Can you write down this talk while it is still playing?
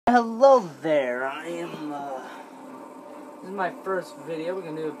Hello there, this is my first video. We're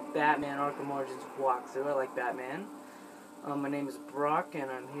gonna do a Batman Arkham Origins walkthrough. I like Batman. My name is Brock,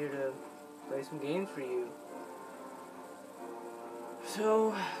 and I'm here to play some games for you.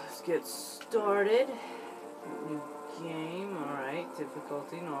 So, let's get started. New game, alright.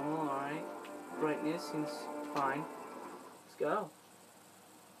 Difficulty, normal, alright. Brightness seems fine. Let's go.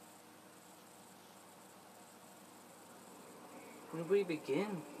 When do we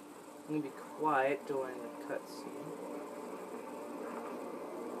begin? I'm gonna be quiet during the cutscene.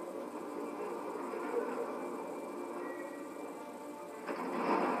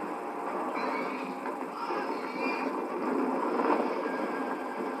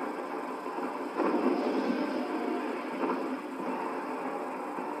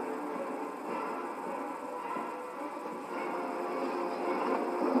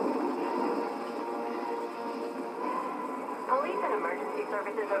 Police and emergency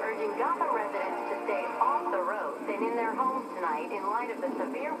services are urging Gotham residents to stay off the roads and in their homes tonight in light of the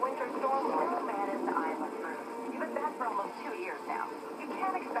severe winter storm which banished the island. You've been back for almost 2 years now. You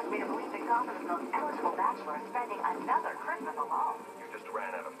can't expect me to believe that Gotham's most eligible bachelor is spending another Christmas alone. You just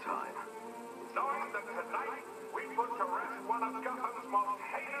ran out of time. Knowing that tonight we put to rest one of Gotham's most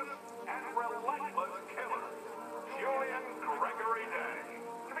heinous and relentless killers, Julian Gregory Day.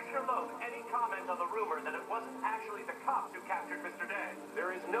 Commissioner Loeb, any comment on the rumor that it wasn't actually the cops who captured Mr. Day?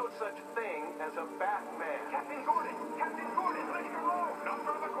 There is no such thing as a Batman. Captain Gordon, Commissioner Loeb. No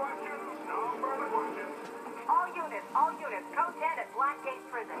further questions, no further questions. All units, code 10 at Blackgate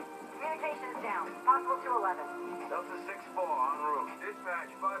Prison. Communications down, possible to 11. Delta 6-4 en route.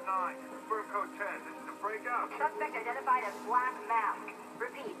 Dispatch 5-9. Confirm code 10. This is a breakout. Suspect identified as Black Mask.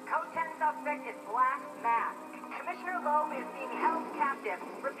 Repeat, code 10 suspect is Black Mask. Commissioner Loeb is being held captive.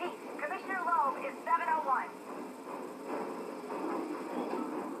 Repeat, Commissioner Loeb is 701.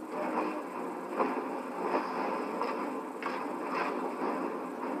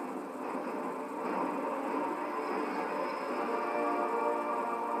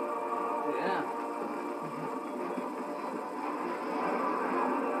 Yeah.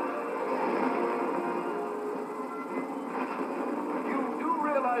 You do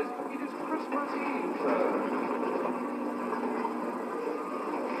realize it is Christmas Eve, sir.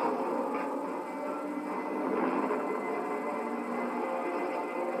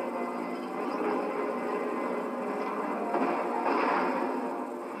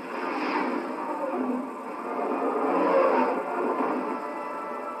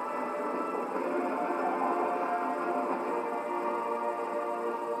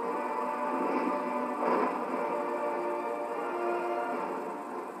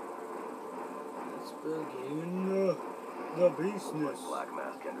 Let's begin the business. Black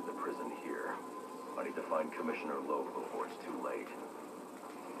Mask entered the prison here. I need to find Commissioner Loeb before it's too late.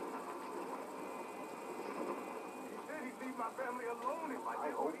 He said he'd leave my family alone if I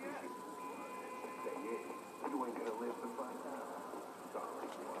hope he should. Say it. You ain't gonna live to find out. Sorry,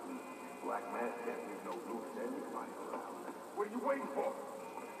 Black Mask can't leave no loose anybody around. What are you waiting for?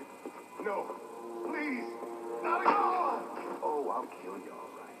 No. Please. Not at all. Oh, I'll kill you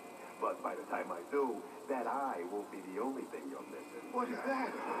all right. But by the time I do, that eye won't be the only thing you're missing. What is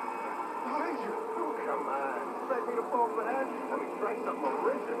that? Behind you. Oh, come on. Expect me to fall for that? I mean, try something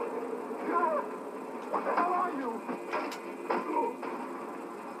original. God! What the hell are you?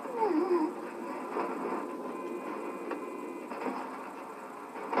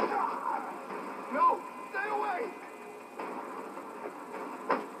 No! Stay away!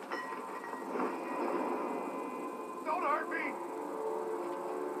 Don't hurt me!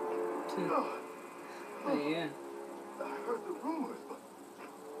 Yeah. I heard the rumors, but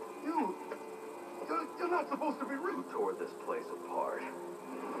you're not supposed to be rude. Who tore this place apart?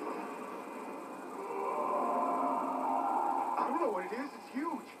 I don't know what it is. It's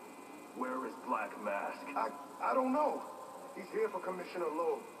huge. Where is Black Mask? I don't know. He's here for Commissioner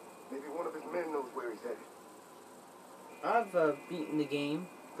Loeb. Maybe one of his men knows where he's headed. I've beaten the game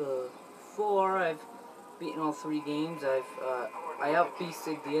before. I've beaten all 3 games. I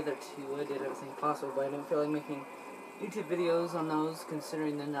outbeasted the other 2. I did everything possible, but I didn't feel like making YouTube videos on those,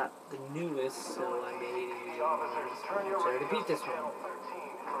 considering they're not the newest. So I made a video on try to beat this one.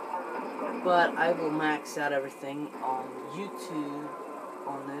 But I will max out everything on YouTube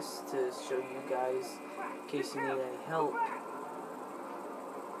on this to show you guys in case you need any help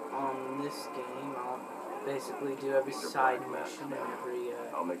on this game. I'll basically do every side mission and every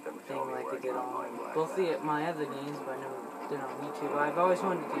thing like I did on both my other games, but I never did on YouTube. I've always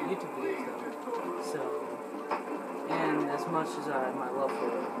wanted to do YouTube videos though, so, and as much as my love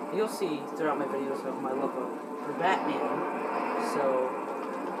for, you'll see throughout my videos of my love for Batman, so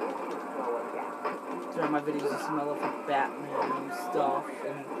throughout my videos and some I love like Batman stuff,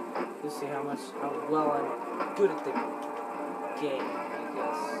 and you'll see how well I'm good at the game, I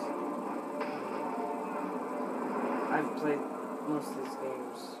guess. I've played most of these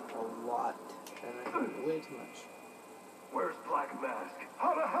games a lot, and I played way too much. Where's Black Mask?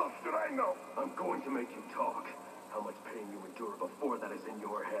 How the hell should I know? I'm going to make you talk. How much pain you endure before that is in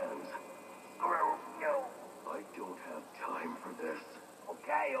your hands. No. I don't have time for this.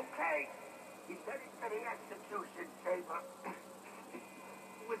 Okay. He said he's in the execution chamber.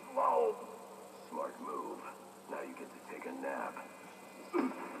 With Loeb. Smart move. Now you get to take a nap.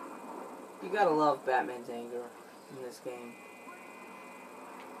 You gotta love Batman's anger in this game.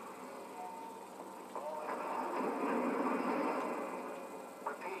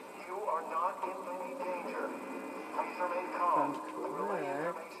 Repeat, you are not in any danger. Please remain calm. Relay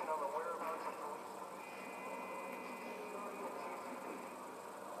information on the whereabouts of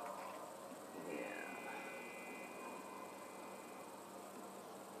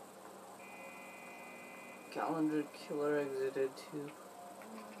Calendar Killer exited too.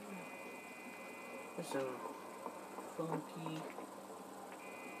 There's some funky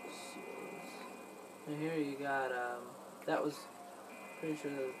seals. And here you got, that was pretty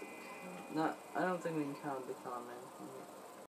sure that was I don't think we can count the comment.